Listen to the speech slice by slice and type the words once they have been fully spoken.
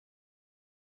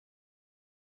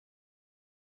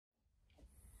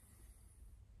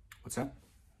What's that?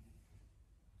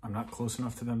 I'm not close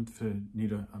enough to them to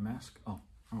need a mask? Oh,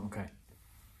 okay.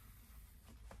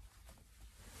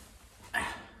 Hi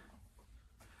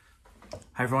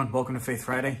everyone, welcome to Faith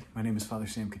Friday. My name is Father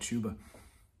Sam Kachuba.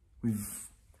 We've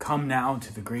come now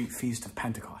to the great feast of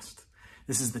Pentecost.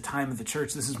 This is the time of the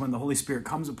church. This is when the Holy Spirit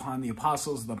comes upon the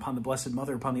apostles, upon the Blessed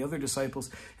Mother, upon the other disciples,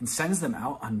 and sends them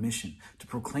out on mission to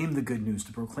proclaim the good news,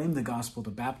 to proclaim the gospel,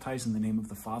 to baptize in the name of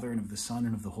the Father and of the Son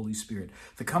and of the Holy Spirit.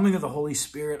 The coming of the Holy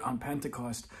Spirit on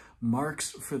Pentecost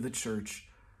marks for the church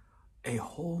a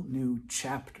whole new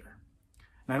chapter.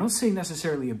 And I don't say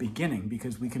necessarily a beginning,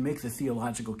 because we can make the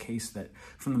theological case that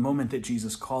from the moment that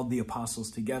Jesus called the apostles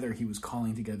together, he was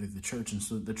calling together the church, and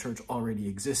so the church already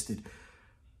existed.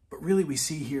 But really we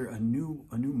see here a new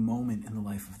moment in the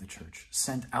life of the church,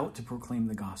 sent out to proclaim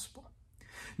the gospel.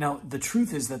 Now, the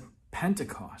truth is that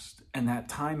Pentecost, and that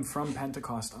time from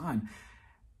Pentecost on,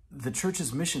 the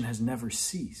church's mission has never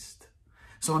ceased.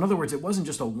 So in other words, it wasn't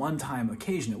just a one-time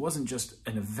occasion. It wasn't just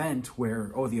an event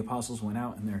where, the apostles went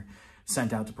out and they're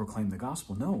sent out to proclaim the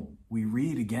gospel. No, we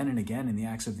read again and again in the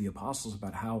Acts of the Apostles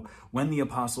about how when the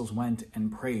apostles went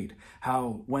and prayed,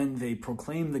 how when they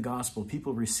proclaimed the gospel,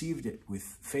 people received it with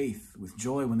faith, with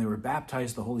joy. When they were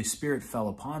baptized, the Holy Spirit fell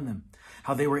upon them.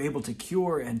 How they were able to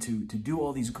cure and to do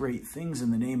all these great things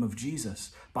in the name of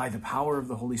Jesus by the power of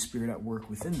the Holy Spirit at work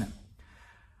within them.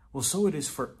 Well, so it is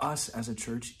for us as a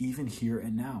church, even here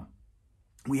and now.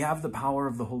 We have the power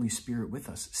of the Holy Spirit with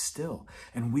us still,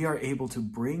 and we are able to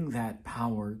bring that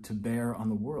power to bear on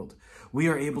the world. We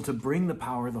are able to bring the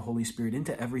power of the Holy Spirit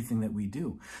into everything that we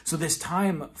do. So this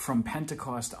time from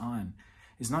Pentecost on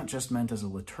is not just meant as a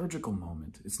liturgical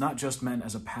moment. It's not just meant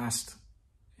as a past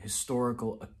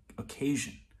historical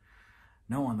occasion.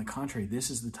 No, on the contrary, this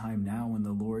is the time now when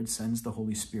the Lord sends the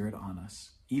Holy Spirit on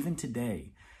us, even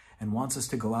today, and wants us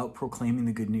to go out proclaiming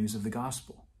the good news of the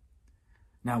gospel.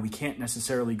 Now, we can't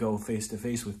necessarily go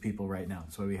face-to-face with people right now.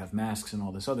 That's why we have masks and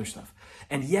all this other stuff.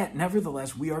 And yet,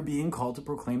 nevertheless, we are being called to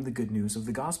proclaim the good news of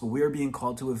the gospel. We are being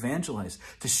called to evangelize,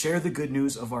 to share the good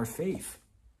news of our faith.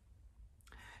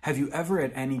 Have you ever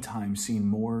at any time seen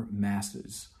more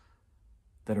masses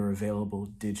that are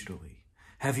available digitally?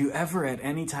 Have you ever at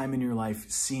any time in your life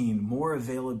seen more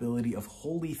availability of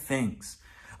holy things,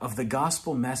 of the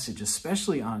gospel message,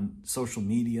 especially on social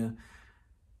media?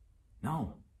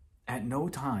 No. At no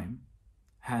time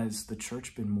has the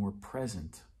church been more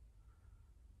present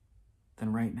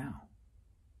than right now.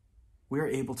 We are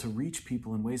able to reach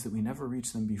people in ways that we never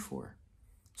reached them before.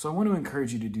 So I want to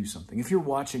encourage you to do something. If you're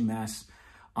watching Mass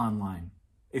online,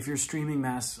 if you're streaming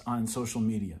Mass on social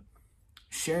media,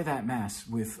 share that Mass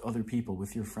with other people,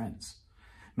 with your friends.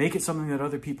 Make it something that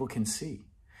other people can see.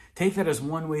 Take that as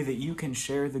one way that you can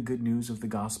share the good news of the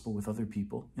gospel with other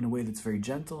people in a way that's very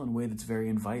gentle, in a way that's very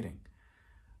inviting.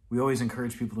 We always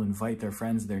encourage people to invite their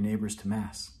friends, their neighbors to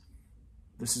Mass.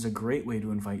 This is a great way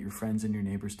to invite your friends and your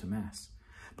neighbors to Mass.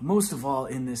 But most of all,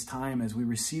 in this time, as we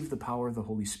receive the power of the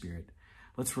Holy Spirit,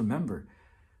 let's remember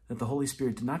that the Holy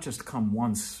Spirit did not just come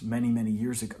once, many, many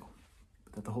years ago,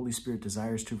 but that the Holy Spirit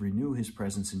desires to renew his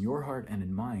presence in your heart and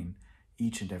in mine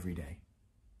each and every day.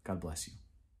 God bless you.